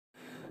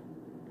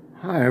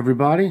Hi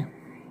everybody,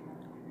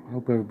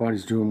 hope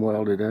everybody's doing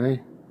well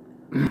today.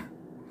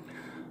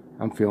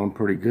 I'm feeling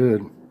pretty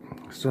good.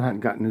 Still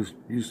hadn't gotten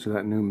used to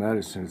that new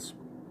medicine. It's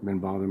been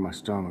bothering my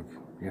stomach.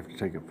 You have to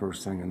take it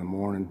first thing in the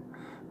morning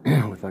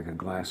with like a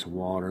glass of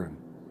water.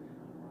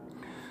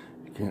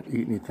 You can't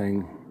eat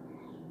anything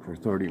for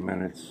 30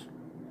 minutes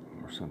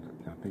or something.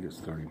 I think it's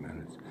 30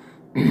 minutes.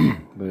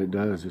 But it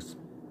doesn't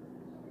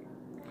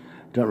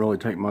really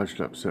take much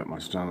to upset my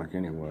stomach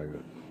anyway,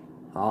 but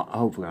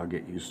hopefully I'll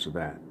get used to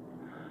that.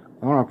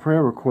 On our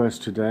prayer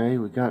request today,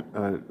 we got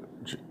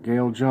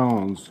Gail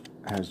Jones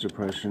has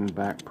depression,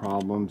 back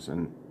problems,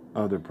 and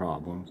other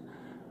problems.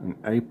 And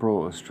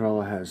April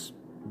Estrella has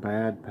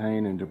bad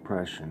pain and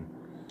depression.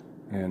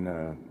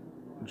 And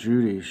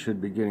Judy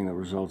should be getting the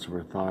results of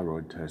her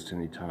thyroid test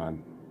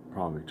anytime,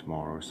 probably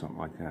tomorrow or something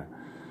like that.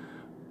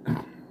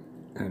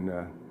 And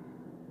a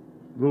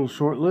little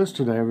short list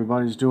today.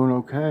 Everybody's doing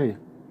okay.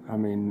 I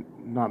mean,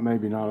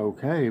 maybe not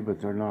okay, but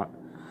they're not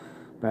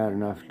bad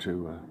enough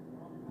to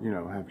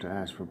have to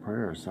ask for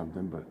prayer or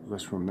something, but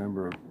let's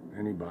remember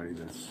anybody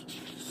that's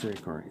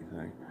sick or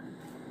anything.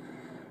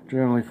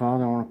 Dear Heavenly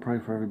Father, I want to pray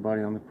for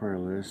everybody on the prayer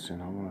list,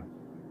 and I want to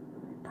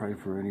pray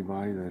for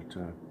anybody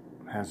that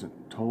hasn't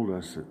told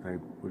us that they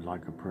would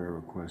like a prayer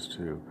request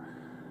too.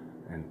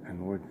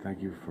 And Lord,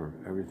 thank you for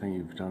everything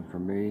you've done for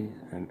me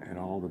and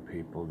all the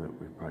people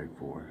that we've prayed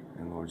for.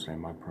 In the Lord's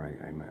name I pray,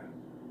 amen.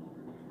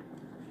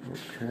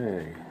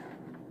 Okay.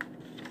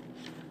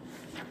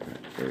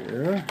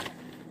 There.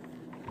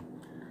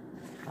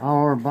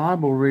 Our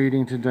Bible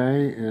reading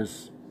today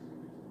is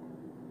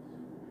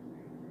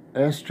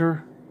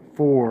Esther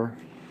 4,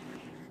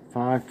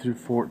 5 through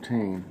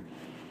 14.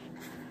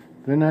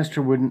 Then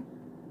Esther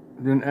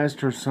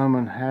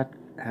summoned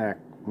Hathach,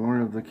 one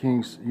of the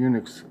king's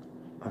eunuchs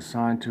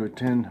assigned to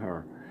attend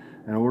her,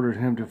 and ordered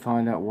him to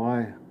find out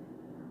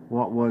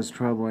what was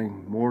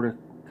troubling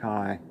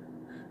Mordecai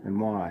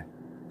and why.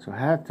 So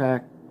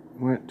Hathach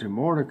went to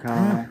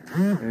Mordecai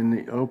in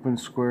the open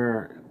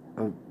square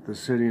of the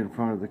city in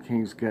front of the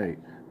king's gate.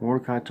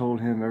 Mordecai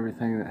told him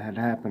everything that had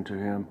happened to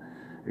him,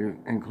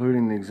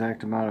 including the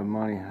exact amount of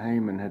money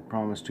Haman had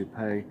promised to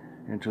pay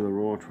into the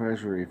royal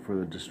treasury for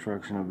the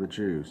destruction of the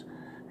Jews.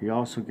 He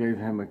also gave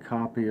him a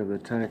copy of the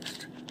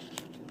text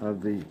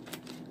of the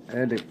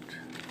edict,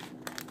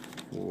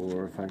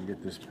 or if I can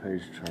get this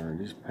page turned.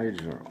 These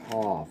pages are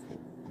awful,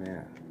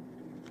 man.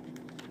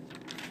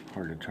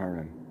 Hard to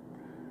turn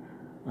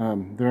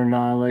them. Their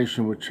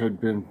annihilation, which had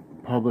been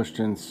published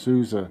in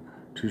Susa,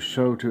 to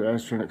show to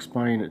Esther and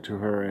explain it to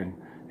her, and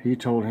he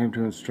told him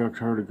to instruct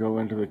her to go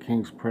into the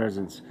king's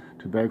presence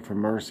to beg for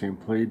mercy and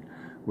plead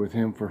with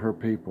him for her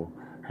people.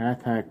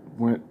 Hathach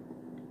went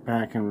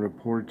back and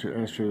reported to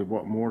Esther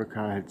what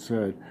Mordecai had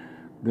said.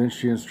 Then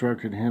she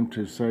instructed him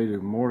to say to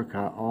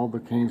Mordecai, all the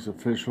king's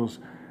officials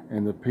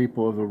and the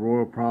people of the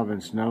royal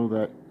province know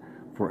that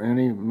for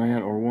any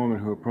man or woman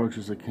who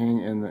approaches the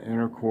king in the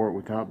inner court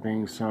without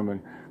being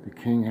summoned, the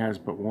king has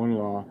but one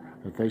law,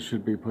 that they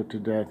should be put to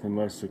death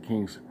unless the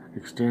king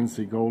extends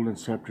the golden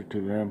scepter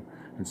to them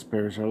and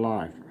spares their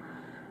life.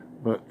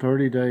 But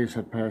 30 days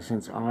had passed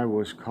since I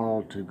was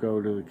called to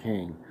go to the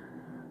king.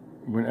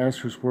 When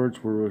Esther's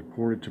words were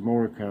reported to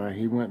Mordecai,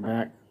 he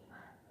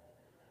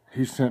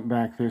sent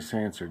back this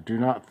answer: do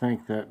not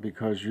think that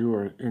because you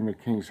are in the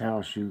king's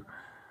house, you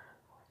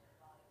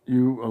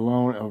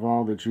alone of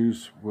all the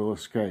Jews will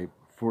escape.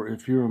 For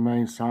if you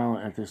remain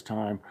silent at this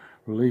time,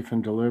 relief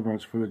and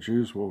deliverance for the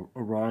Jews will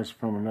arise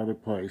from another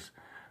place,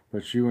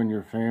 but you and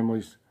your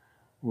families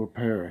will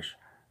perish.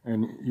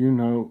 And you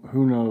know,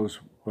 who knows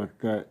but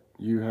that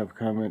you have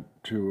come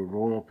into a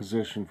royal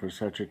position for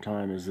such a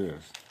time as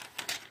this.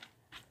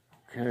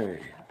 Okay.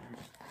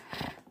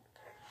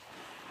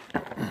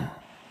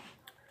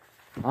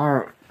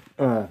 Our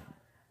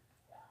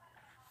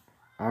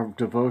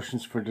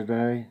devotions for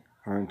today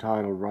are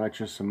entitled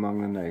Righteous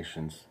Among the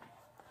Nations.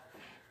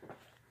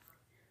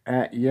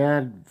 At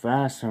Yad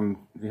Vashem,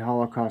 the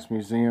Holocaust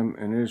Museum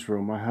in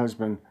Israel, my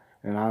husband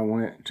and I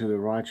went to the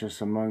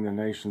Righteous Among the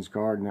Nations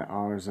garden that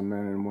honors the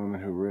men and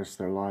women who risked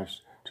their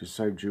lives to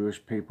save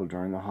Jewish people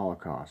during the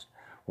Holocaust.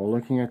 While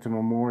looking at the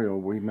memorial,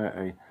 we met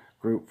a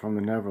group from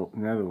the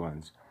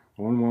Netherlands.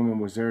 One woman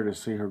was there to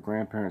see her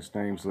grandparents'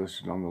 names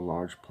listed on the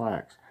large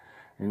plaques.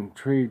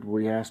 Intrigued,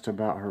 we asked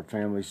about her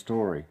family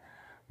story.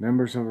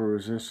 Members of a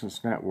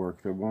resistance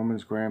network, the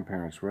woman's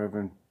grandparents,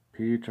 Reverend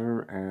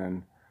Peter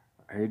and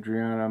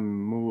Adriana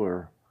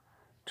Muller,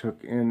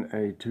 took in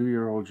a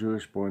 2-year-old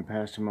Jewish boy and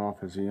passed him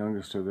off as the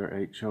youngest of their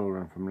 8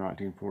 children from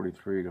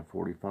 1943 to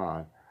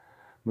 45.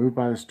 Moved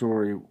by the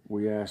story,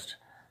 we asked,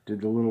 did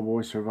the little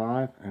boy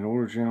survive? An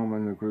older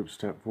gentleman in the group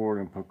stepped forward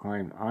and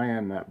proclaimed, I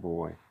am that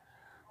boy.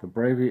 The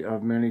bravery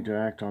of many to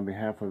act on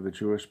behalf of the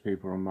Jewish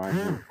people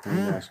reminded me of Queen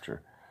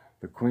Esther.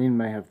 The queen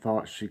may have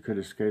thought she could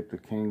escape the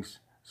king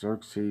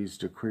Xerxes'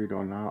 decree to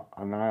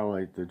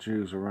annihilate the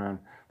Jews around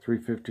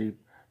 350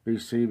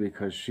 BC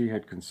because she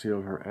had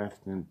concealed her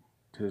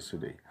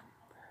ethnicity.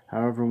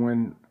 However,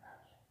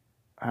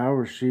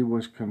 she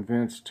was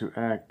convinced to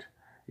act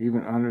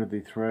even under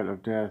the threat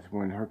of death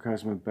when her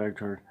cousin begged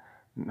her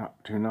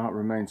to not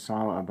remain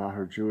silent about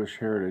her Jewish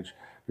heritage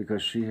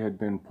because she had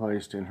been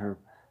placed in her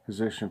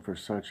position for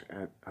such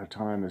a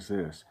time as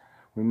this.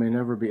 We may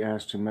never be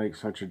asked to make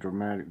such a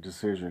dramatic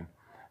decision.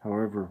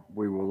 However,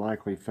 we will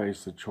likely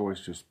face the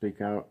choice to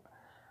speak out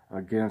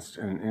against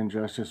an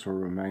injustice or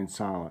remain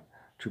silent,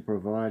 to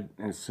provide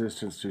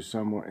assistance to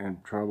someone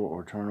in trouble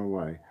or turn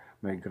away.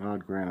 May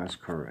God grant us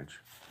courage.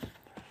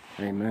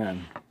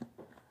 Amen.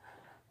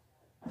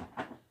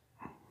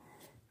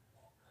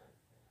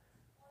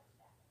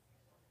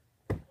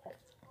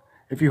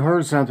 If you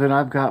heard something,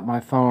 I've got my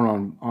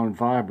phone on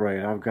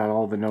vibrate. I've got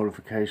all the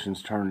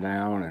notifications turned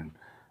down, and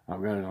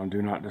I've got it on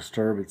Do Not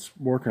Disturb. It's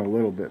working a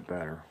little bit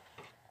better.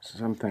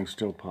 Some things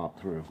still pop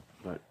through,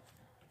 but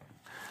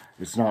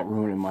it's not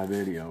ruining my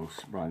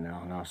videos right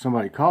now. Now, if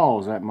somebody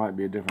calls, that might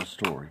be a different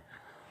story.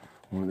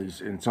 One of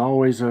these, it's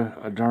always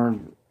a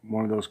darn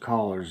one of those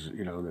callers,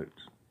 you know,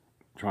 that's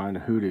trying to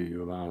hoodoo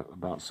you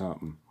about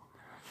something.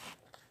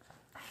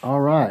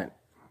 All right,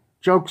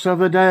 jokes of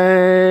the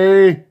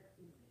day.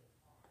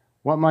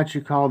 What might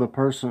you call the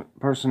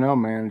personnel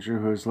manager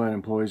who has let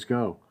employees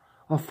go?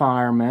 A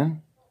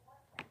fireman.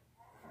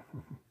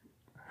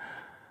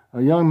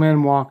 A young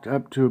man walked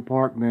up to a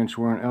park bench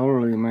where an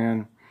elderly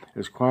man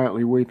is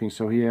quietly weeping,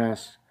 so he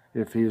asks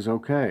if he is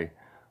okay.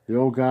 The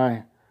old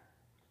guy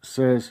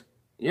says,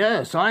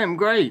 "Yes, I am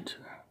great.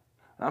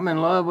 I'm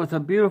in love with a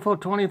beautiful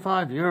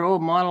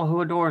 25-year-old model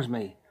who adores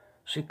me.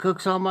 She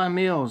cooks all my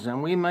meals,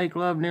 and we make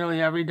love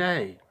nearly every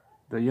day."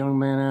 The young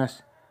man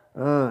asks,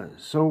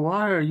 "So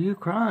why are you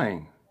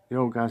crying?" The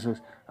old guy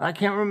says, "I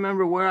can't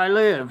remember where I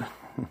live."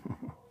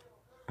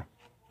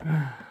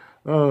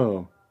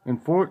 Oh, in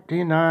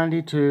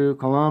 1492,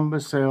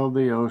 Columbus sailed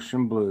the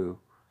ocean blue,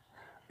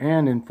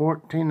 and in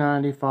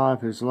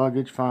 1495, his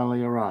luggage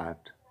finally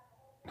arrived.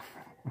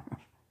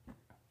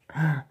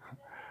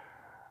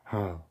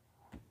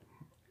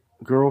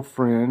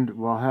 Girlfriend,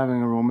 while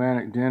having a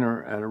romantic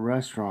dinner at a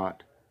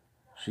restaurant,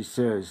 she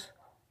says,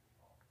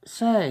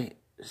 Say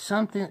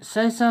something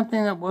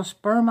that will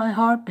spur my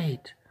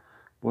heartbeat."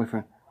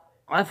 Boyfriend,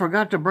 "I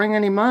forgot to bring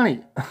any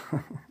money."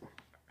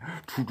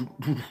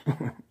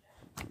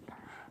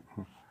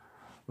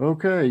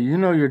 Okay, you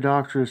know your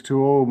doctor is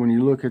too old when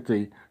you look at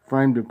the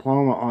framed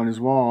diploma on his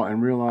wall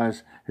and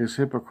realize his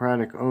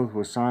Hippocratic oath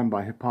was signed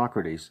by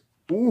Hippocrates.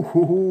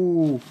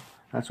 Ooh,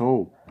 that's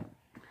old.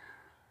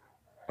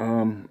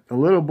 A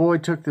little boy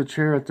took the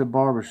chair at the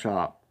barber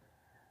shop.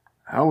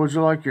 "How would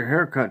you like your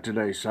haircut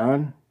today,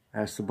 son?"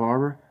 asked the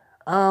barber.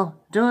 "Oh,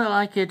 do it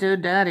like you do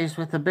Daddy's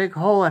with the big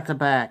hole at the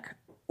back."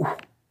 Ooh.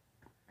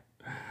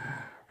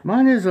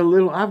 Mine is a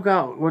little, I've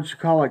got what you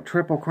call like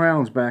triple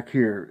crowns back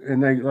here,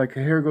 and they like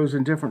the hair goes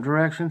in different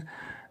directions,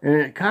 and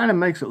it kind of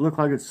makes it look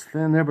like it's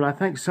thin there, but I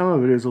think some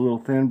of it is a little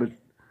thin, but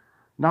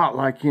not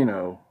like, you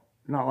know,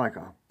 not like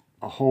a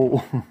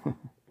whole.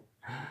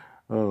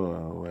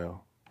 Oh,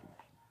 well,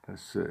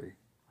 let's see.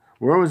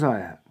 Where was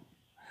I at?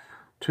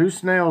 Two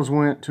snails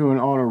went to an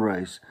auto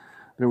race.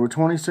 There were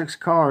 26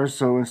 cars,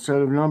 so instead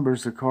of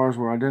numbers, the cars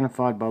were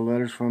identified by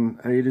letters from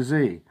A to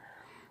Z.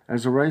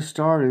 As the race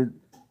started,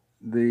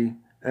 the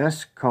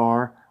S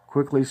car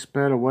quickly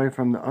sped away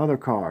from the other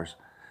cars.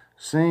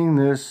 Seeing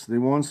this, the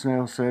one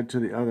snail said to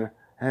the other,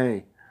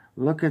 "Hey,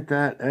 look at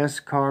that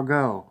S car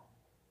go."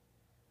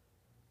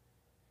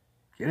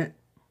 Get it?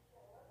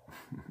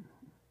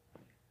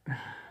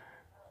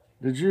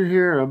 Did you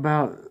hear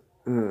about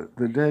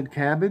the dead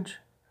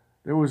cabbage?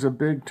 There was a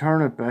big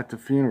turnip at the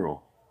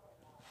funeral.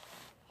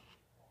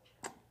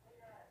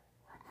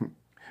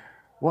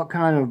 What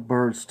kind of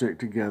birds stick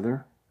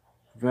together?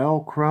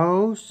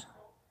 Velcros?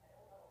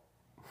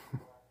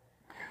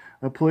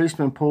 A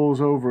policeman pulls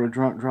over a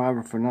drunk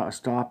driver for not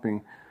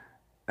stopping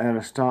at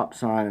a stop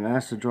sign and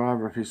asks the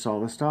driver if he saw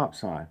the stop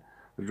sign.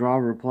 The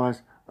driver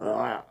replies,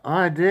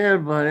 "I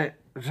did, but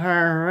it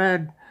turned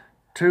red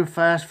too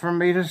fast for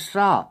me to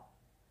stop."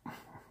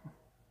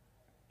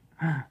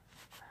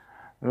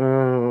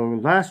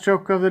 Last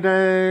joke of the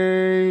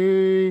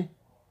day.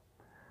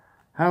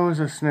 How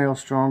is a snail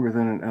stronger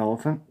than an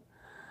elephant?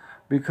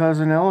 Because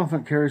an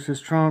elephant carries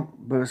his trunk,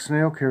 but a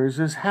snail carries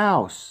his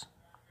house.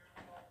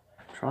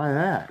 Try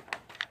that.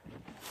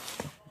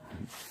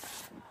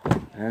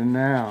 And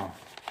now,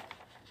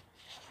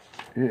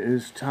 it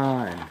is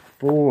time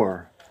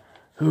for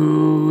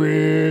Who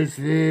Is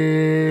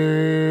This?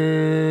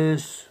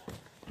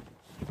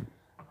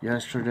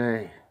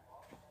 Yesterday,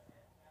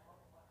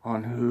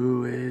 on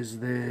Who Is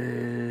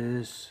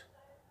This,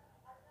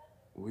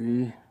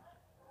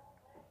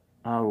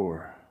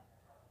 our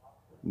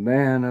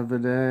man of the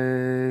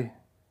day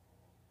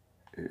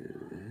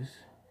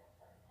is,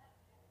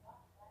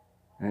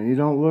 and you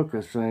don't look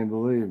the same,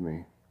 believe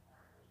me.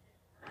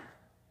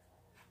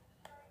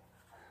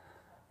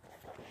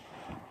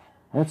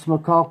 That's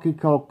Macaulay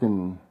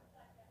Culkin.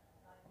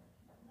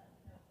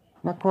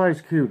 Not quite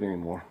as cute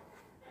anymore.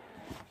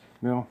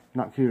 No,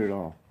 not cute at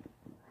all.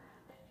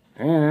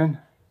 And,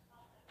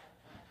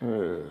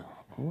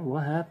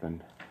 what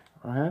happened?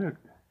 I had it.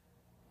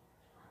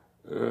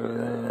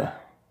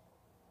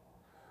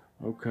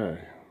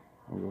 Okay,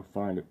 I'll go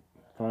find it.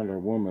 find our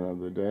woman of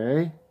the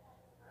day.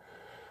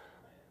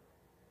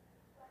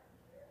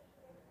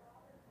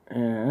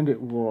 And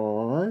it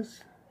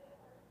was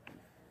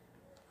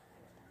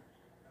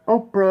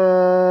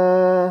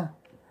Oprah.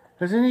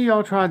 Has any of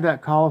y'all tried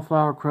that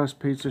cauliflower crust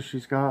pizza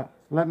she's got?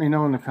 Let me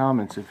know in the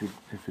comments if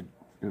it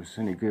was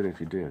any good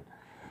if you did.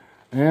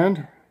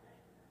 And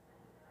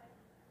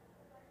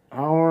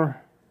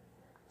our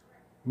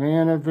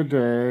man of the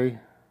day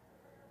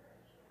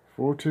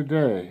for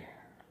today.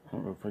 I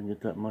don't know if I can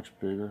get that much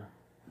bigger.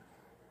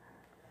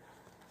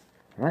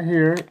 Right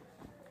here.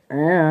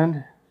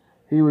 And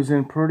he was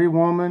in Pretty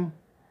Woman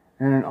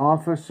and An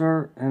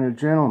Officer and a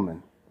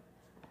Gentleman.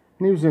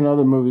 And he was in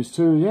other movies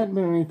too. He hadn't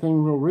been in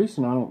anything real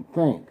recent, I don't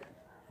think.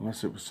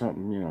 Unless it was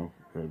something, you know,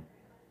 that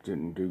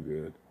didn't do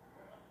good.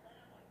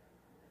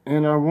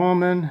 And our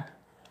woman,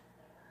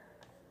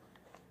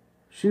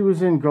 she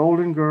was in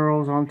Golden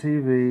Girls on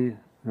TV,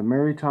 The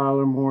Mary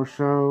Tyler Moore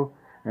Show,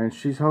 and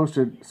she's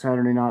hosted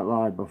Saturday Night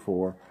Live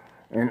before.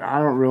 And I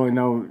don't really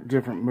know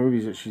different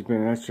movies that she's been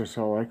in. That's just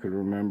all I could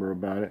remember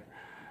about it.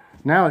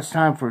 Now it's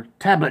time for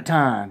tablet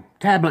time.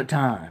 Tablet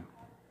time.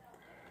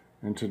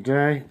 And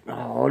today,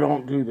 oh,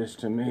 don't do this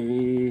to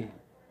me.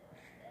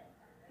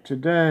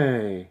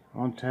 Today,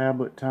 on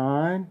tablet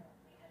time,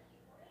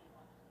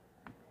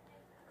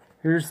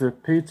 here's the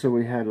pizza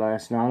we had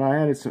last night.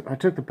 I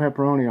took the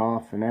pepperoni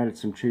off and added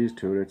some cheese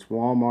to it. It's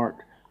Walmart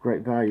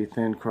Great Value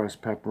Thin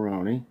Crust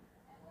Pepperoni.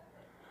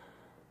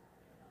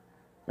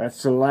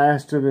 That's the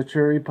last of the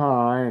cherry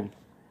pie, and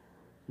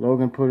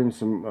Logan put in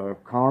some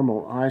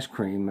caramel ice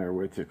cream there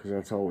with it because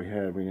that's all we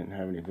had. We didn't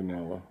have any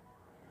vanilla.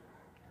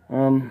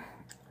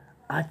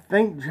 I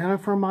think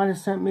Jennifer might have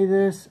sent me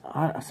this.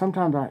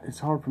 Sometimes it's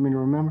hard for me to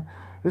remember.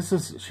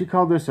 She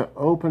called this an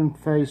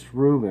open-faced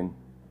Reuben.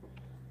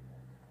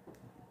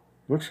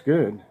 Looks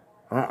good.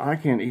 I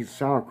can't eat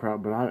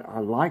sauerkraut, but I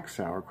like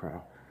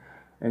sauerkraut.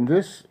 And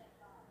this,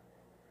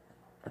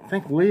 I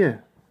think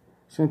Leah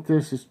sent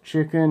this as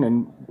chicken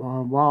and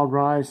wild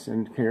rice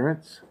and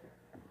carrots.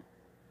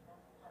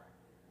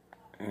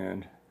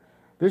 And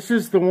this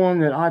is the one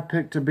that I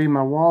picked to be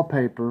my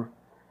wallpaper.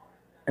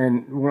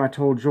 And when I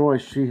told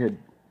Joyce, she had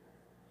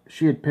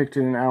picked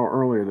it an hour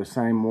earlier, the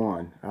same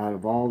one, out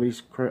of all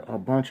these, a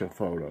bunch of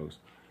photos.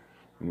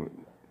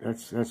 And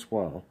that's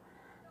wild.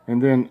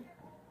 And then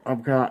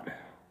I've got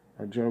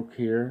a joke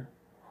here.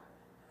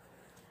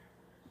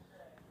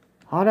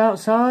 Hot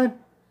outside?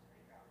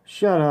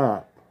 Shut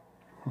up.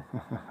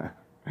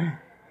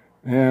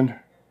 And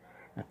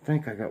I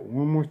think I got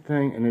one more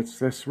thing, and it's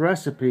this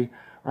recipe.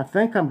 I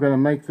think I'm going to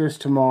make this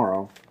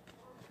tomorrow.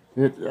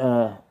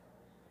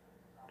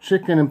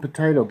 Chicken and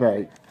potato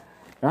bake.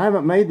 I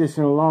haven't made this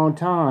in a long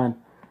time,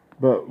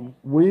 but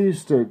we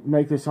used to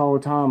make this all the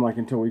time, like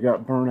until we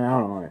got burnt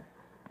out on it.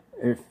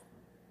 If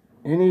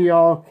any of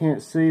y'all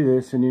can't see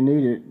this and you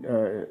need it,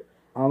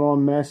 I'm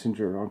on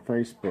Messenger on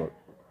Facebook.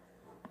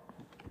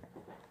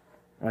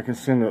 I can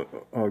send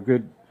a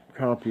good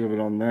copy of it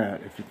on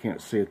that if you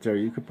can't see it there.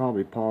 You could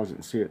probably pause it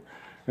and see it.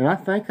 And I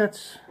think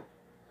that's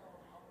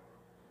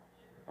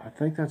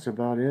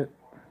about it.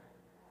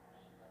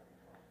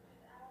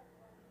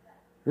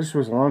 This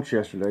was lunch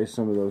yesterday,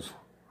 some of those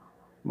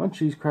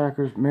Munchies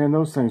crackers. Man,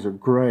 those things are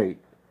great.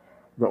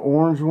 The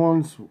orange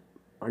ones,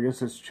 I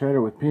guess it's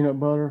cheddar with peanut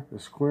butter, the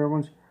square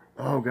ones.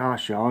 Oh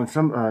gosh, y'all. And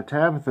some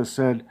Tabitha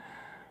said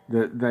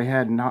that they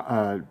had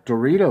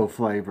Dorito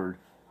flavored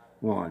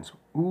ones.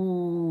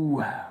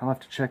 Ooh, I'll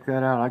have to check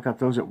that out. I got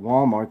those at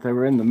Walmart. They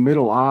were in the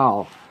middle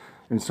aisle,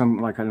 in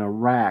a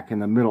rack in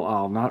the middle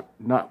aisle.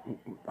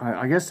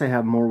 I guess they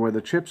have more where the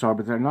chips are,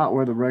 but they're not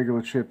where the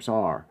regular chips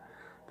are.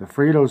 The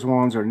Fritos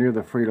ones are near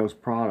the Fritos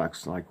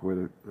products, like where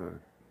the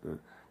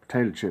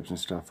potato chips and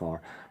stuff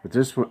are. But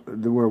this,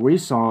 where we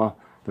saw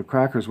the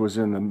crackers, was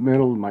in the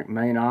middle, like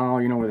main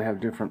aisle. You know where they have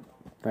different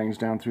things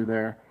down through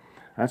there.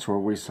 That's where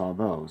we saw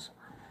those.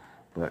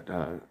 But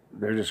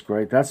they're just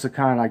great. That's the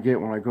kind I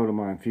get when I go to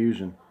my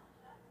infusion.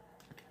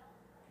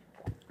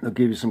 They'll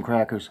give you some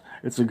crackers.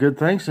 It's a good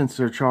thing since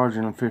they're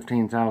charging them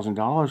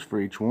 $15,000 for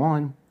each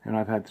one. And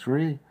I've had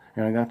 3.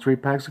 And I got 3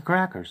 packs of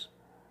crackers.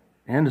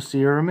 And a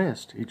Sierra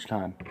Mist each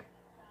time.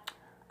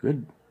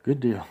 Good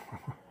deal.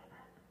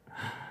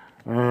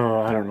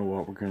 Oh, I don't know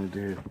what we're going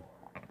to do.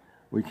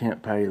 We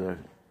can't pay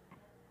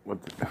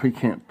whatever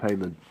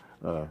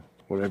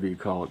you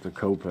call it, the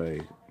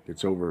copay.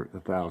 It's over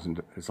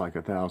 $1,000. It's like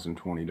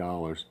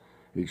 $1,020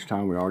 each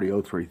time. We already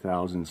owe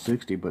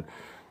 $3,060, but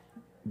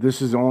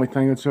this is the only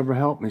thing that's ever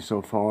helped me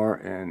so far,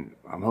 and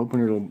I'm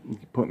hoping it'll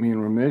put me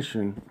in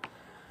remission.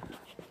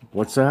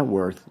 What's that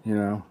worth? You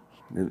know,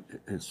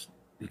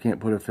 you can't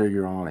put a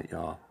figure on it,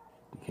 y'all.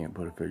 You can't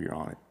put a figure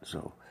on it.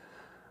 So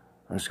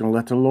I'm just gonna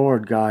let the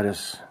Lord guide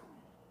us.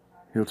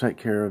 He'll take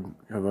care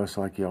of us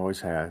like He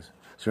always has.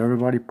 So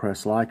everybody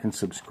press like and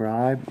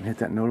subscribe and hit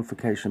that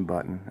notification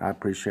button. I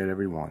appreciate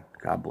everyone.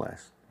 God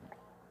bless.